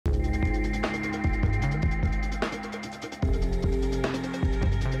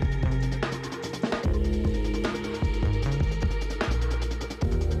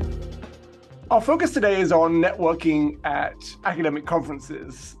Our focus today is on networking at academic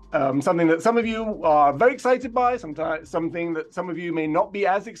conferences, something that some of you are very excited by, something that some of you may not be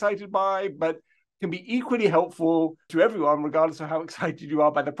as excited by, but can be equally helpful to everyone, regardless of how excited you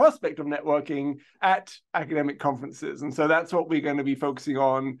are by the prospect of networking at academic conferences. And so that's what we're going to be focusing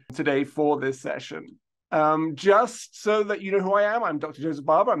on today for this session. Just so that you know who I am, I'm Dr. Joseph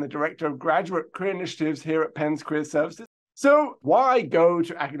Barber. I'm the Director of Graduate Career Initiatives here at Penn's Career Services. So why go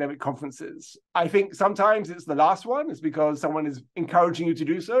to academic conferences? I think sometimes it's the last one. It's because someone is encouraging you to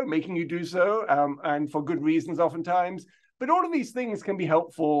do so, making you do so, and for good reasons oftentimes. But all of these things can be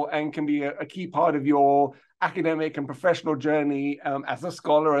helpful and can be a key part of your academic and professional journey as a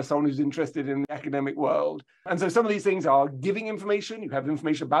scholar, as someone who's interested in the academic world. And so some of these things are giving information. You have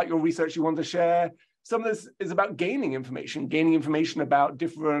information about your research you want to share. Some of this is about gaining information about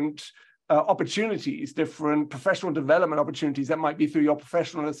different opportunities, different professional development opportunities that might be through your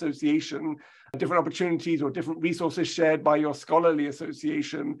professional association, different opportunities or different resources shared by your scholarly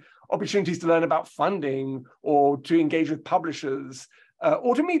association, opportunities to learn about funding or to engage with publishers,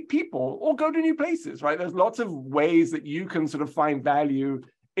 or to meet people or go to new places, right? There's lots of ways that you can sort of find value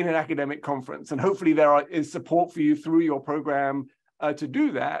in an academic conference. And hopefully there is support for you through your program to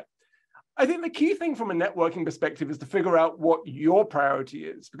do that. I think the key thing from a networking perspective is to figure out what your priority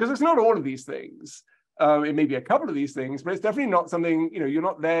is, because it's not all of these things. It may be a couple of these things, but it's definitely not something, you're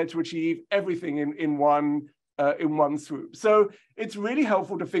not there to achieve everything in one swoop. So it's really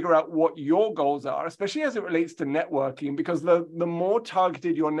helpful to figure out what your goals are, especially as it relates to networking, because the more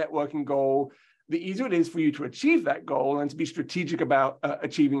targeted your networking goal, the easier it is for you to achieve that goal and to be strategic about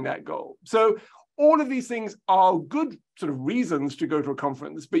achieving that goal. So all of these things are good sort of reasons to go to a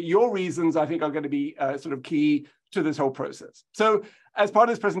conference, but your reasons, I think, are going to be sort of key to this whole process. So as part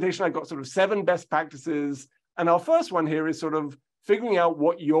of this presentation, I've got sort of 7 best practices. And our first one here is sort of figuring out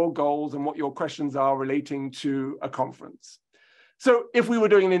what your goals and what your questions are relating to a conference. So if we were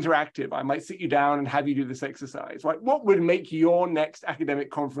doing an interactive, I might sit you down and have you do this exercise, right? What would make your next academic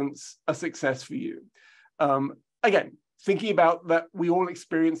conference a success for you? Again, thinking about that we all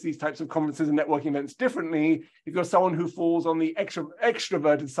experience these types of conferences and networking events differently. If you're someone who falls on the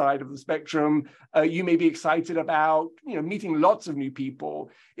extroverted side of the spectrum, you may be excited about meeting lots of new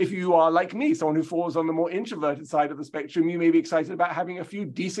people. If you are like me, someone who falls on the more introverted side of the spectrum, you may be excited about having a few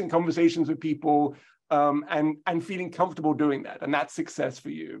decent conversations with people and feeling comfortable doing that. And that's success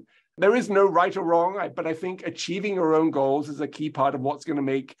for you. There is no right or wrong, but I think achieving your own goals is a key part of what's going to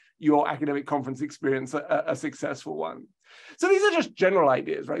make your academic conference experience a successful one. So these are just general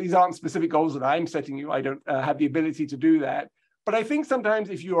ideas, right? These aren't specific goals that I'm setting you. I don't have the ability to do that. But I think sometimes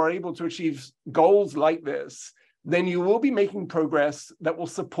if you are able to achieve goals like this, then you will be making progress that will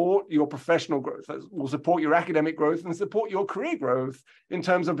support your professional growth, that will support your academic growth and support your career growth in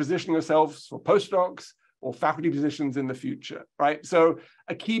terms of positioning yourselves for postdocs or faculty positions in the future, right? So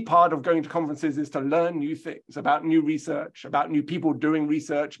a key part of going to conferences is to learn new things about new research, about new people doing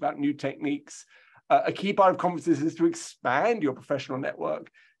research, about new techniques. A key part of conferences is to expand your professional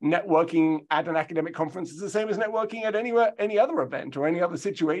network. Networking at an academic conference is the same as networking at any other event or any other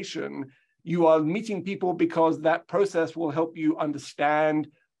situation. You are meeting people because that process will help you understand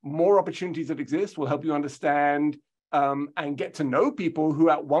more opportunities that exist, will help you understand and get to know people who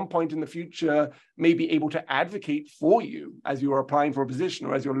at one point in the future may be able to advocate for you as you are applying for a position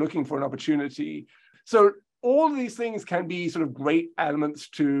or as you're looking for an opportunity. So all of these things can be sort of great elements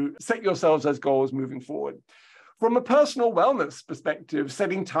to set yourselves as goals moving forward. From a personal wellness perspective,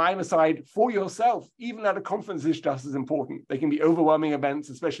 setting time aside for yourself, even at a conference, is just as important. They can be overwhelming events,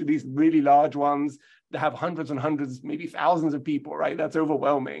 especially these really large ones that have hundreds and hundreds, maybe thousands of people, right? That's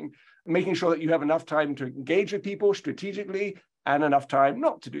overwhelming. Making sure that you have enough time to engage with people strategically and enough time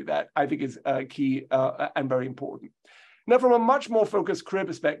not to do that, I think is key and very important. Now, from a much more focused career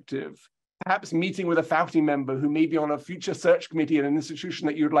perspective, perhaps meeting with a faculty member who may be on a future search committee at an institution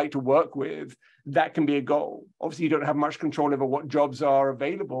that you'd like to work with, that can be a goal. Obviously, you don't have much control over what jobs are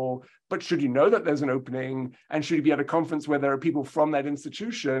available, but should you know that there's an opening and should you be at a conference where there are people from that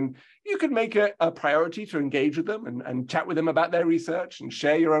institution, you could make it a priority to engage with them and chat with them about their research and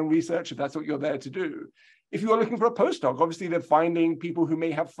share your own research if that's what you're there to do. If you are looking for a postdoc, obviously they're finding people who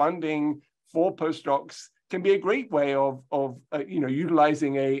may have funding for postdocs can be a great way of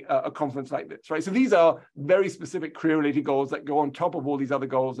utilizing a conference like this, right? So these are very specific career-related goals that go on top of all these other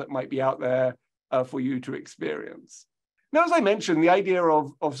goals that might be out there for you to experience. Now, as I mentioned, the idea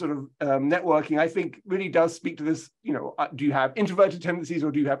of sort of networking, I think really does speak to this, do you have introverted tendencies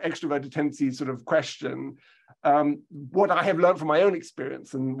or do you have extroverted tendencies sort of question. What I have learned from my own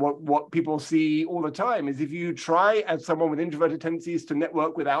experience and what people see all the time is if you try as someone with introverted tendencies to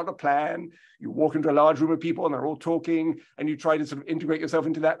network without a plan, you walk into a large room of people and they're all talking and you try to sort of integrate yourself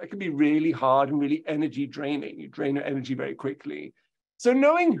into that, it can be really hard and really energy draining. You drain your energy very quickly. So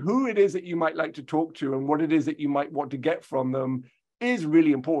knowing who it is that you might like to talk to and what it is that you might want to get from them is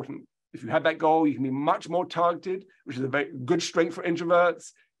really important. If you have that goal, you can be much more targeted, which is a very good strength for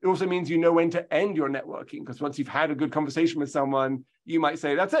introverts. It also means you know when to end your networking, because once you've had a good conversation with someone, you might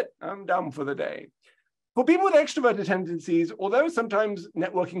say, that's it, I'm done for the day. For people with extroverted tendencies, although sometimes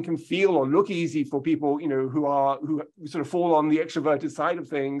networking can feel or look easy for people, who sort of fall on the extroverted side of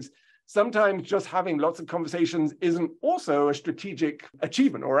things, sometimes just having lots of conversations isn't also a strategic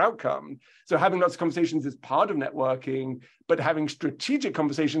achievement or outcome. So having lots of conversations is part of networking, but having strategic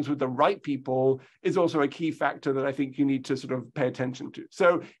conversations with the right people is also a key factor that I think you need to sort of pay attention to.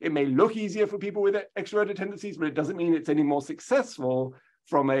 So it may look easier for people with extroverted tendencies, but it doesn't mean it's any more successful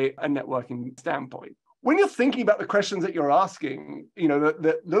from a networking standpoint. When you're thinking about the questions that you're asking,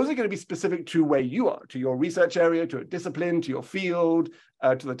 those are going to be specific to where you are, to your research area, to a discipline, to your field,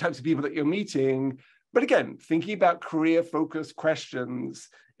 to the types of people that you're meeting. But again, thinking about career-focused questions,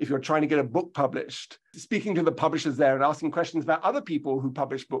 if you're trying to get a book published, speaking to the publishers there and asking questions about other people who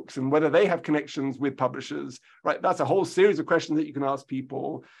publish books and whether they have connections with publishers, right? That's a whole series of questions that you can ask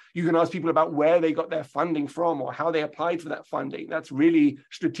people. You can ask people about where they got their funding from or how they applied for that funding. That's really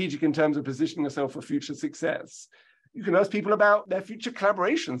strategic in terms of positioning yourself for future success. You can ask people about their future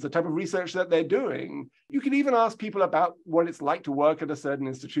collaborations, the type of research that they're doing. You can even ask people about what it's like to work at a certain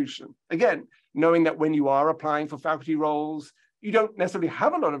institution. Again, knowing that when you are applying for faculty roles, you don't necessarily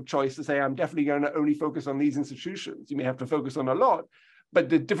have a lot of choice to say, I'm definitely going to only focus on these institutions. You may have to focus on a lot, but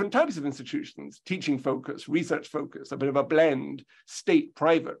the different types of institutions, teaching focus, research focus, a bit of a blend, state,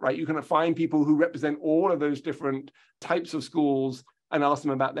 private, right? You can find people who represent all of those different types of schools and ask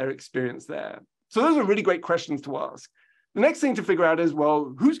them about their experience there. So those are really great questions to ask. The next thing to figure out is,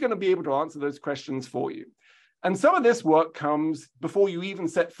 well, who's going to be able to answer those questions for you? And some of this work comes before you even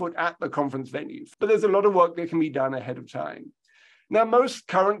set foot at the conference venue, but there's a lot of work that can be done ahead of time. Now, most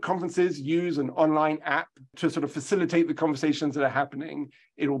current conferences use an online app to sort of facilitate the conversations that are happening.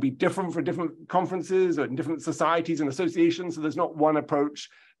 It will be different for different conferences or different societies and associations, so there's not one approach.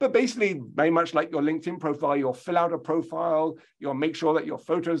 But basically, very much like your LinkedIn profile, you'll fill out a profile, you'll make sure that your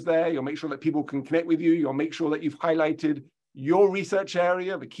photo's there, you'll make sure that people can connect with you, you'll make sure that you've highlighted your research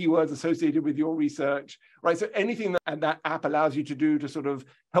area, the keywords associated with your research, right? So anything that app allows you to do to sort of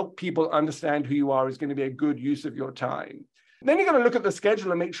help people understand who you are is going to be a good use of your time. Then you're going to look at the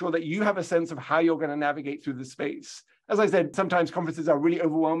schedule and make sure that you have a sense of how you're going to navigate through the space. As I said, sometimes conferences are really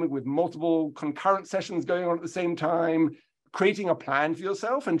overwhelming with multiple concurrent sessions going on at the same time. Creating a plan for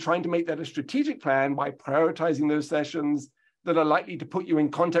yourself and trying to make that a strategic plan by prioritizing those sessions that are likely to put you in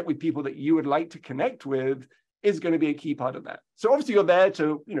contact with people that you would like to connect with is going to be a key part of that. So obviously you're there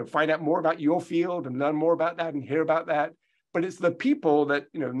to find out more about your field and learn more about that and hear about that. But it's the people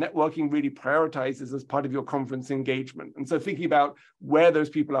that networking really prioritizes as part of your conference engagement. And so thinking about where those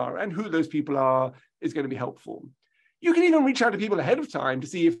people are and who those people are is going to be helpful. You can even reach out to people ahead of time to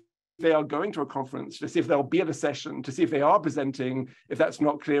see if they are going to a conference, to see if they'll be at a session, to see if they are presenting, if that's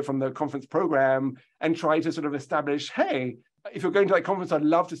not clear from the conference program, and try to sort of establish, hey, if you're going to that conference, I'd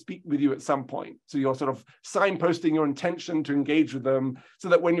love to speak with you at some point. So you're sort of signposting your intention to engage with them so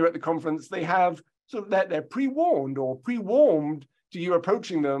that when you're at the conference, they have sort of that they're pre-warned or pre-warmed to you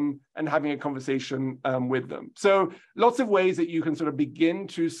approaching them and having a conversation with them. So lots of ways that you can sort of begin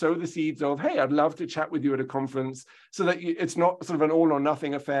to sow the seeds of, hey, I'd love to chat with you at a conference so that it's not sort of an all or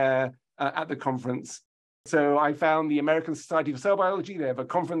nothing affair at the conference. So I found the American Society of Cell Biology. They have a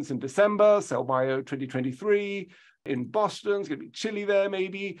conference in December, Cell Bio 2023 in Boston. It's going to be chilly there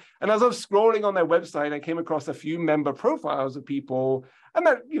maybe. And as I was scrolling on their website, I came across a few member profiles of people. And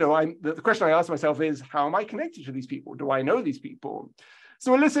that, the question I asked myself is, how am I connected to these people? Do I know these people?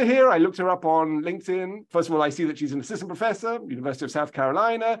 So Alyssa here, I looked her up on LinkedIn. First of all, I see that she's an assistant professor, University of South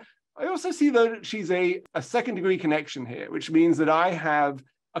Carolina. I also see that she's a second degree connection here, which means that I have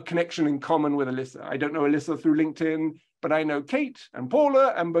a connection in common with Alyssa. I don't know Alyssa through LinkedIn, but I know Kate and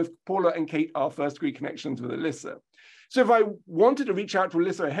Paula, and both Paula and Kate are first degree connections with Alyssa. So if I wanted to reach out to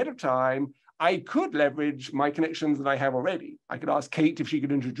Alyssa ahead of time, I could leverage my connections that I have already. I could ask Kate if she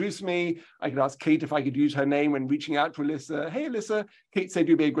could introduce me. I could ask Kate if I could use her name when reaching out to Alyssa. Hey, Alyssa, Kate said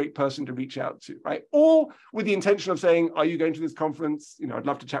you'd be a great person to reach out to, right? Or with the intention of saying, are you going to this conference? I'd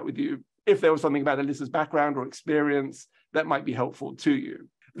love to chat with you. If there was something about Alyssa's background or experience that might be helpful to you.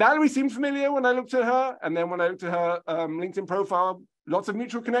 Valerie seemed familiar when I looked at her. And then when I looked at her LinkedIn profile, lots of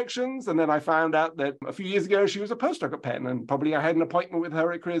mutual connections. And then I found out that a few years ago, she was a postdoc at Penn, and probably I had an appointment with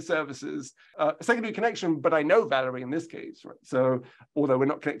her at Career Services, a secondary connection, but I know Valerie in this case, right? So although we're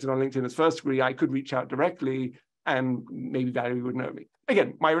not connected on LinkedIn as first degree, I could reach out directly and maybe Valerie would know me.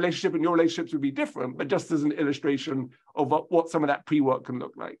 Again, my relationship and your relationships would be different, but just as an illustration of what some of that pre-work can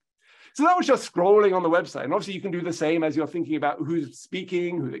look like. So that was just scrolling on the website. And obviously you can do the same as you're thinking about who's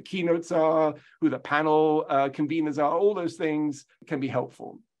speaking, who the keynotes are, who the panel conveners are. All those things can be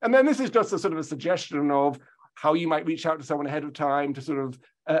helpful. And then this is just a sort of a suggestion of how you might reach out to someone ahead of time to sort of,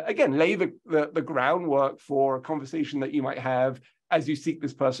 again, lay the groundwork for a conversation that you might have as you seek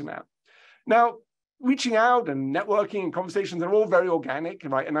this person out. Now, reaching out and networking and conversations are all very organic,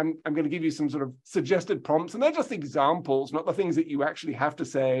 right? And I'm going to give you some sort of suggested prompts, and they're just examples, not the things that you actually have to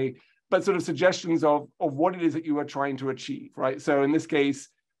say, but sort of suggestions of what it is that you are trying to achieve, right? So in this case,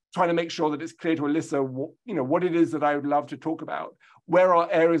 trying to make sure that it's clear to Alyssa, what it is that I would love to talk about, where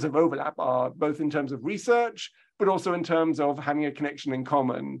our areas of overlap are, both in terms of research, but also in terms of having a connection in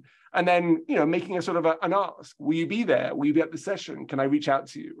common. And then, making a sort of an ask, will you be there? Will you be at the session? Can I reach out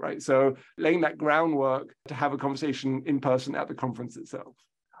to you, right? So laying that groundwork to have a conversation in person at the conference itself.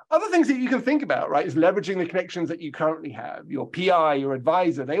 Other things that you can think about, right, is leveraging the connections that you currently have. Your PI, your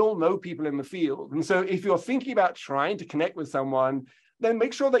advisor, they all know people in the field. And so if you're thinking about trying to connect with someone, then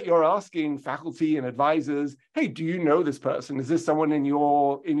make sure that you're asking faculty and advisors, hey, do you know this person? Is this someone in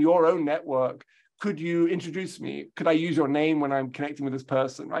your own network? Could you introduce me? Could I use your name when I'm connecting with this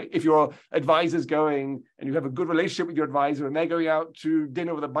person, right? If your advisor's going and you have a good relationship with your advisor and they're going out to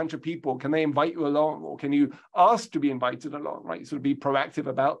dinner with a bunch of people, can they invite you along, or can you ask to be invited along, right? Sort of be proactive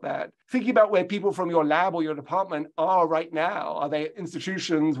about that. Thinking about where people from your lab or your department are right now. Are they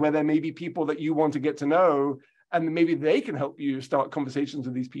institutions where there may be people that you want to get to know, and maybe they can help you start conversations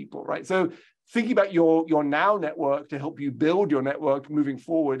with these people, right? So thinking about your now network to help you build your network moving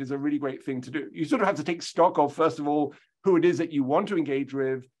forward is a really great thing to do. You sort of have to take stock of, first of all, who it is that you want to engage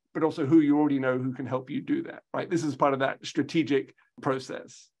with, but also who you already know who can help you do that, right? This is part of that strategic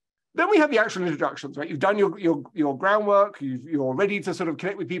process. Then we have the actual introductions, right? You've done your groundwork, you're ready to sort of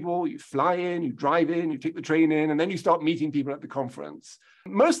connect with people, you fly in, you drive in, you take the train in, and then you start meeting people at the conference.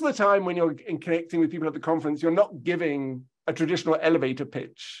 Most of the time when you're connecting with people at the conference, you're not giving a traditional elevator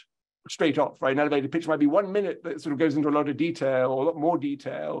pitch straight off, right? An elevator pitch might be 1 minute that sort of goes into a lot of detail or a lot more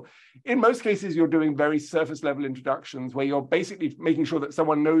detail. In most cases, you're doing very surface level introductions where you're basically making sure that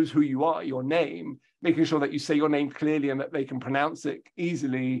someone knows who you are, your name, making sure that you say your name clearly and that they can pronounce it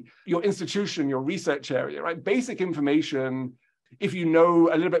easily, your institution, your research area, right? Basic information. If you know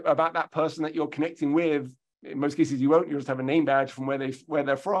a little bit about that person that you're connecting with, in most cases you won't, you just have a name badge from where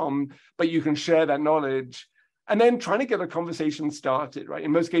they're from, but you can share that knowledge. And then trying to get a conversation started, right?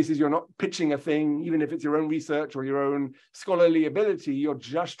 In most cases, you're not pitching a thing, even if it's your own research or your own scholarly ability, you're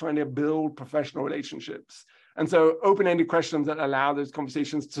just trying to build professional relationships. And so open-ended questions that allow those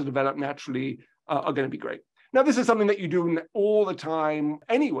conversations to develop naturally are going to be great. Now, this is something that you do all the time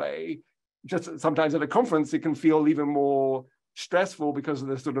anyway. Just sometimes at a conference, it can feel even more stressful because of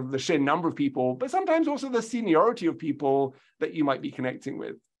the sort of the sheer number of people, but sometimes also the seniority of people that you might be connecting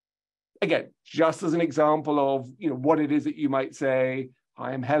with. Again, just as an example of what it is that you might say,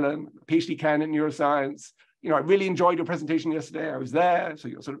 hi, I'm Helen, PhD candidate in neuroscience. I really enjoyed your presentation yesterday. I was there. So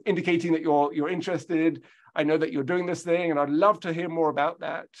you're sort of indicating that you're interested. I know that you're doing this thing, and I'd love to hear more about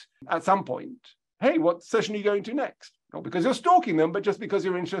that at some point. Hey, what session are you going to next? Not because you're stalking them, but just because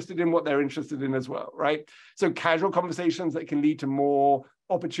you're interested in what they're interested in as well, right? So casual conversations that can lead to more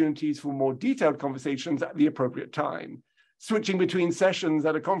opportunities for more detailed conversations at the appropriate time. Switching between sessions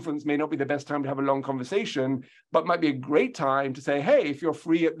at a conference may not be the best time to have a long conversation, but might be a great time to say, hey, if you're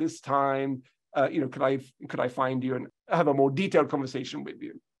free at this time, could I find you and have a more detailed conversation with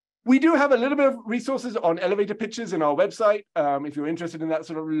you? We do have a little bit of resources on elevator pitches in our website. If you're interested in that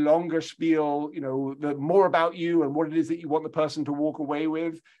sort of longer spiel, the more about you and what it is that you want the person to walk away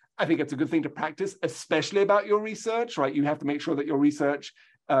with. I think it's a good thing to practice, especially about your research, right? You have to make sure that your research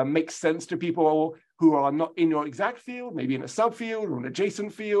makes sense to people who are not in your exact field, maybe in a subfield or an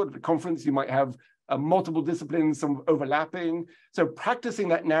adjacent field. At a conference, you might have multiple disciplines, some overlapping. So practicing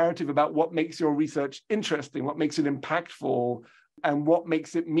that narrative about what makes your research interesting, what makes it impactful, and what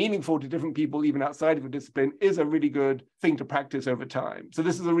makes it meaningful to different people, even outside of a discipline, is a really good thing to practice over time. So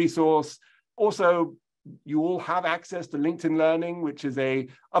this is a resource. Also, you all have access to LinkedIn Learning, which is a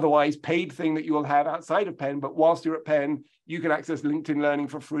otherwise paid thing that you will have outside of Penn. But whilst you're at Penn, you can access LinkedIn Learning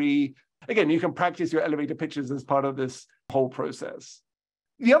for free. Again, you can practice your elevator pitches as part of this whole process.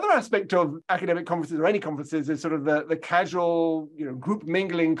 The other aspect of academic conferences or any conferences is sort of the casual, group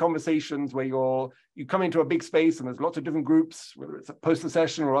mingling conversations where you come into a big space and there's lots of different groups, whether it's a poster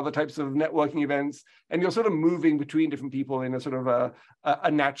session or other types of networking events, and you're sort of moving between different people in a sort of a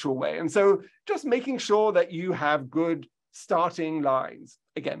natural way. And so just making sure that you have good starting lines.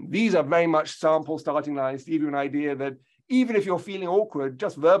 Again, these are very much sample starting lines to give you an idea that even if you're feeling awkward,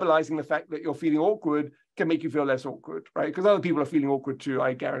 just verbalizing the fact that you're feeling awkward can make you feel less awkward, right? Because other people are feeling awkward too,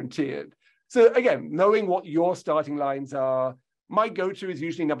 I guarantee it. So again, knowing what your starting lines are, my go-to is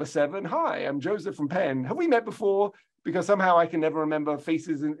usually number 7. Hi, I'm Joseph from Penn. Have we met before? Because somehow I can never remember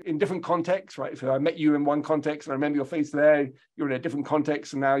faces in different contexts, right? So I met you in one context and I remember your face there, you're in a different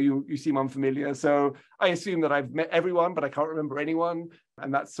context and now you seem unfamiliar. So I assume that I've met everyone, but I can't remember anyone.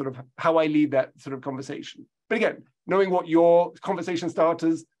 And that's sort of how I lead that sort of conversation. But again, knowing what your conversation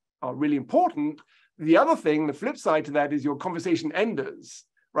starters are really important. The other thing, the flip side to that is your conversation enders,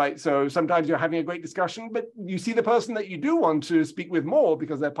 right? So sometimes you're having a great discussion, but you see the person that you do want to speak with more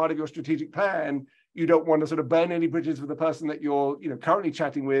because they're part of your strategic plan. You don't want to sort of burn any bridges with the person that you're currently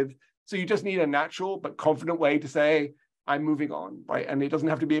chatting with. So you just need a natural but confident way to say, I'm moving on, right? And it doesn't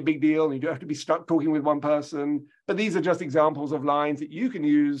have to be a big deal. And you don't have to be stuck talking with one person. But these are just examples of lines that you can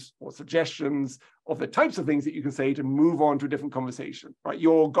use or suggestions of the types of things that you can say to move on to a different conversation, right?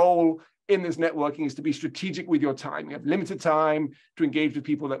 Your goal in this networking is to be strategic with your time. You have limited time to engage with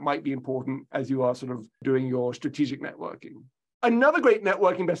people that might be important as you are sort of doing your strategic networking. Another great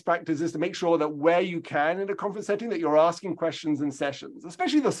networking best practice is to make sure that where you can in a conference setting that you're asking questions in sessions,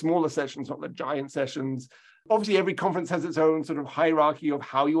 especially the smaller sessions, not the giant sessions. Obviously, every conference has its own sort of hierarchy of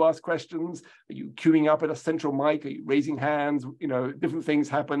how you ask questions. Are you queuing up at a central mic? Are you raising hands? Different things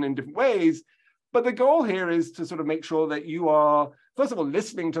happen in different ways. But the goal here is to sort of make sure that you are, first of all,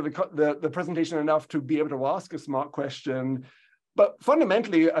 listening to the presentation enough to be able to ask a smart question. But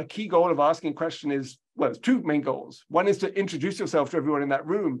fundamentally, a key goal of asking a question is, well, there's 2 main goals. One is to introduce yourself to everyone in that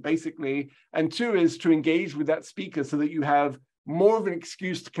room, basically. And 2 is to engage with that speaker so that you have more of an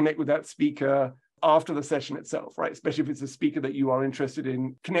excuse to connect with that speaker after the session itself, right? Especially if it's a speaker that you are interested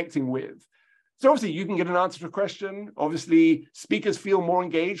in connecting with. So obviously you can get an answer to a question. Obviously, speakers feel more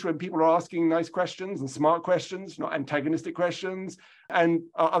engaged when people are asking nice questions and smart questions, not antagonistic questions. And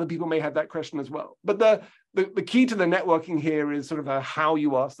other people may have that question as well. But the key to the networking here is sort of how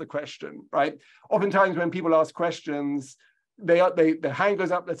you ask the question, right? Oftentimes when people ask questions, their hand goes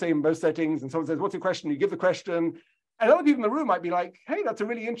up, let's say in both settings, and someone says, what's your question? You give the question. And other people in the room might be like, hey, that's a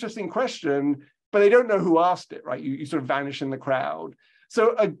really interesting question, but they don't know who asked it, right? You sort of vanish in the crowd.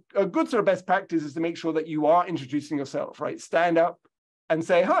 So a good sort of best practice is to make sure that you are introducing yourself, right? Stand up and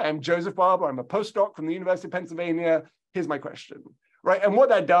say, hi, I'm Joseph Barber. I'm a postdoc from the University of Pennsylvania. Here's my question, right? And what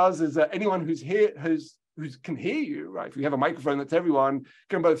that does is that anyone who's here, who can hear you, right? If you have a microphone that's everyone,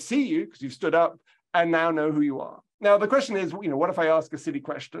 can both see you because you've stood up and now know who you are. Now, the question is, what if I ask a silly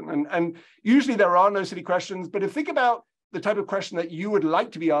question? And usually there are no silly questions, but think about the type of question that you would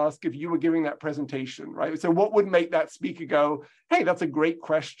like to be asked if you were giving that presentation, right? So what would make that speaker go, hey, that's a great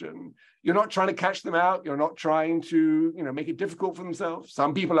question. You're not trying to catch them out. You're not trying to, make it difficult for themselves.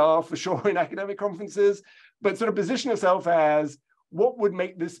 Some people are for sure in academic conferences, but sort of position yourself as, what would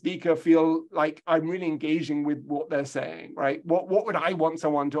make this speaker feel like I'm really engaging with what they're saying, right? What would I want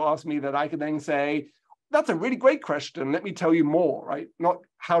someone to ask me that I could then say, that's a really great question. Let me tell you more, right? Not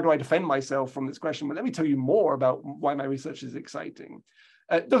how do I defend myself from this question, but let me tell you more about why my research is exciting.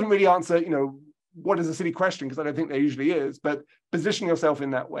 It doesn't really answer, what is a silly question, because I don't think there usually is, but position yourself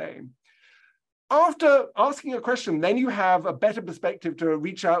in that way. After asking a question, then you have a better perspective to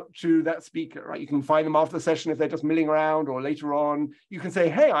reach out to that speaker, right? You can find them after the session if they're just milling around, or later on. You can say,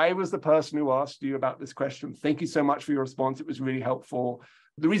 hey, I was the person who asked you about this question. Thank you so much for your response. It was really helpful.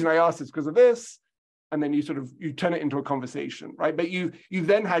 The reason I asked is because of this. And then you turn it into a conversation, right? But you've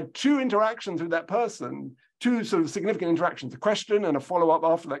then had 2 interactions with that person, 2 sort of significant interactions, a question and a follow-up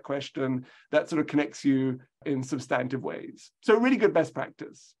after that question that sort of connects you in substantive ways. So really good best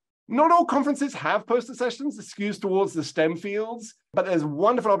practice. Not all conferences have poster sessions that skews towards the STEM fields, but there's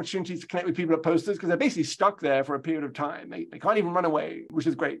wonderful opportunities to connect with people at posters because they're basically stuck there for a period of time. They can't even run away, which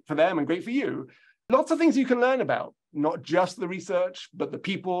is great for them and great for you. Lots of things you can learn about, not just the research, but the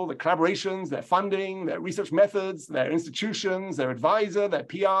people, the collaborations, their funding, their research methods, their institutions, their advisor, their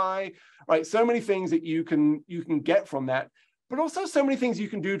PI, right? So many things that you can get from that, but also so many things you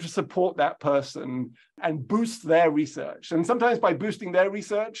can do to support that person and boost their research. And sometimes by boosting their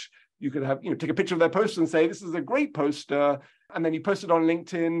research, you could have, take a picture of their poster and say, this is a great poster. And then you post it on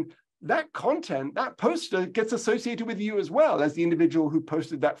LinkedIn. That content, that poster gets associated with you as well as the individual who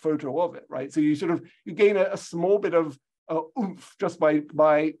posted that photo of it, right? So you gain a small bit of oomph just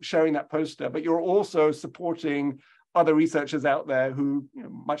by sharing that poster, but you're also supporting other researchers out there who,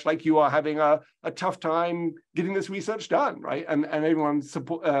 much like you, are having a tough time getting this research done, right? And everyone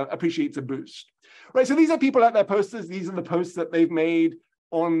appreciates a boost, right? So these are people at their posters. These are the posts that they've made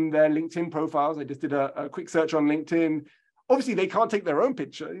on their LinkedIn profiles. I just did a quick search on LinkedIn. Obviously, they can't take their own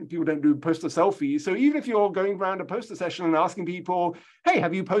picture. People don't do poster selfies. So even if you're going around a poster session and asking people, hey,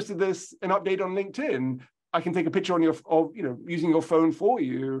 have you posted this, an update on LinkedIn? I can take a picture on using your phone for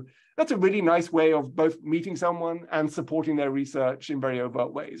you. That's a really nice way of both meeting someone and supporting their research in very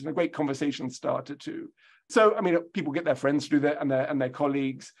overt ways, and a great conversation starter too. So, I mean, people get their friends to do that and their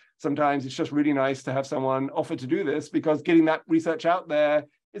colleagues. Sometimes it's just really nice to have someone offer to do this, because getting that research out there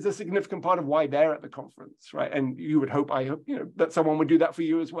is a significant part of why they're at the conference, right? And you would hope, I hope, that someone would do that for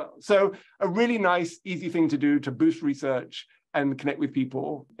you as well. So a really nice, easy thing to do to boost research and connect with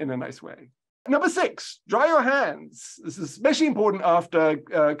people in a nice way. Number 6, dry your hands. This is especially important after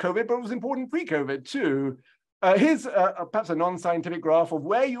COVID, but it was important pre-COVID too. Here's perhaps a non-scientific graph of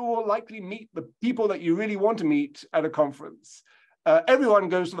where you will likely meet the people that you really want to meet at a conference. Everyone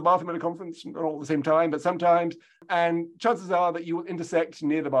goes to the bathroom at a conference, not all at the same time, but sometimes, and chances are that you will intersect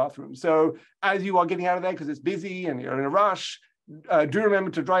near the bathroom. So as you are getting out of there because it's busy and you're in a rush, do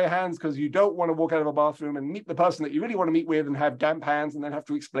remember to dry your hands, because you don't want to walk out of a bathroom and meet the person that you really want to meet with and have damp hands and then have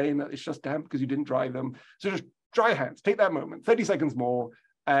to explain that it's just damp because you didn't dry them. So just dry your hands, take that moment, 30 seconds more,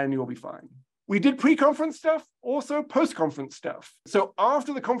 and you'll be fine. We did pre-conference stuff, also post-conference stuff. So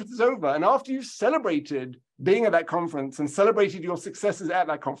after the conference is over and after you've celebrated being at that conference and celebrated your successes at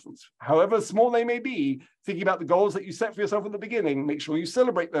that conference, however small they may be, thinking about the goals that you set for yourself at the beginning, make sure you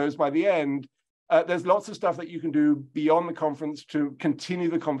celebrate those by the end. There's lots of stuff that you can do beyond the conference to continue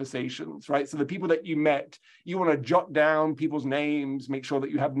the conversations, right? So the people that you met, you want to jot down people's names, make sure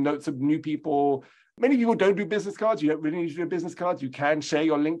that you have notes of new people. Many people don't do business cards. You don't really need to do business cards. You can share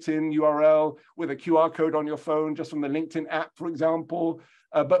your LinkedIn URL with a QR code on your phone, just from the LinkedIn app, for example.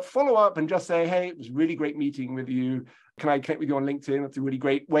 But follow up and just say, hey, it was really great meeting with you. Can I connect with you on LinkedIn? That's a really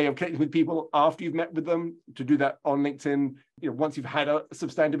great way of connecting with people after you've met with them. To do that on LinkedIn, once you've had a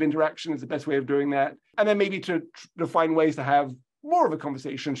substantive interaction is the best way of doing that. And then maybe to find ways to have more of a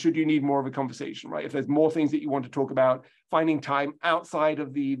conversation, should you need more of a conversation, right? If there's more things that you want to talk about, finding time outside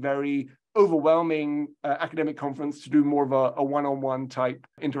of the very overwhelming academic conference to do more of a one-on-one type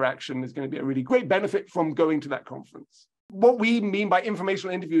interaction is going to be a really great benefit from going to that conference. What we mean by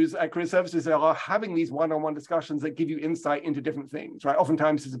informational interviews at Career Services are having these one-on-one discussions that give you insight into different things, right?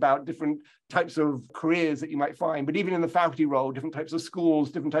 Oftentimes it's about different types of careers that you might find, but even in the faculty role, different types of schools,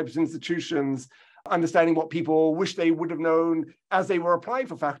 different types of institutions, understanding what people wish they would have known as they were applying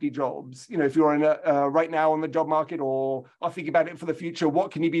for faculty jobs. If you're in right now on the job market or are thinking about it for the future,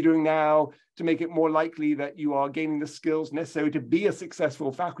 what can you be doing now to make it more likely that you are gaining the skills necessary to be a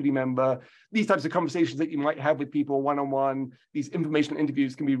successful faculty member? These types of conversations that you might have with people one-on-one, these information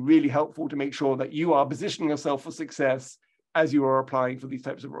interviews can be really helpful to make sure that you are positioning yourself for success as you are applying for these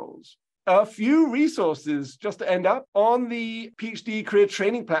types of roles. A few resources just to end up on the PhD career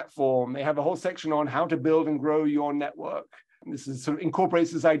training platform. They have a whole section on how to build and grow your network. And this is sort of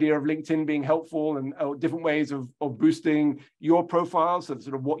incorporates this idea of LinkedIn being helpful and different ways of boosting your profile. So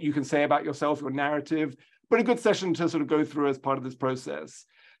sort of what you can say about yourself, your narrative, but a good session to sort of go through as part of this process.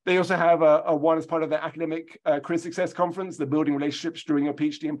 They also have a one as part of their academic career success conference, the building relationships during your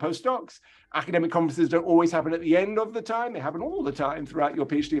PhD and postdocs. Academic conferences don't always happen at the end of the time. They happen all the time throughout your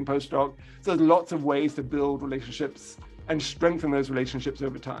PhD and postdoc. So there's lots of ways to build relationships and strengthen those relationships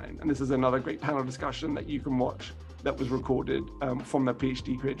over time. And this is another great panel discussion that you can watch that was recorded from the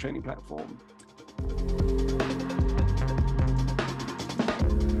PhD career training platform.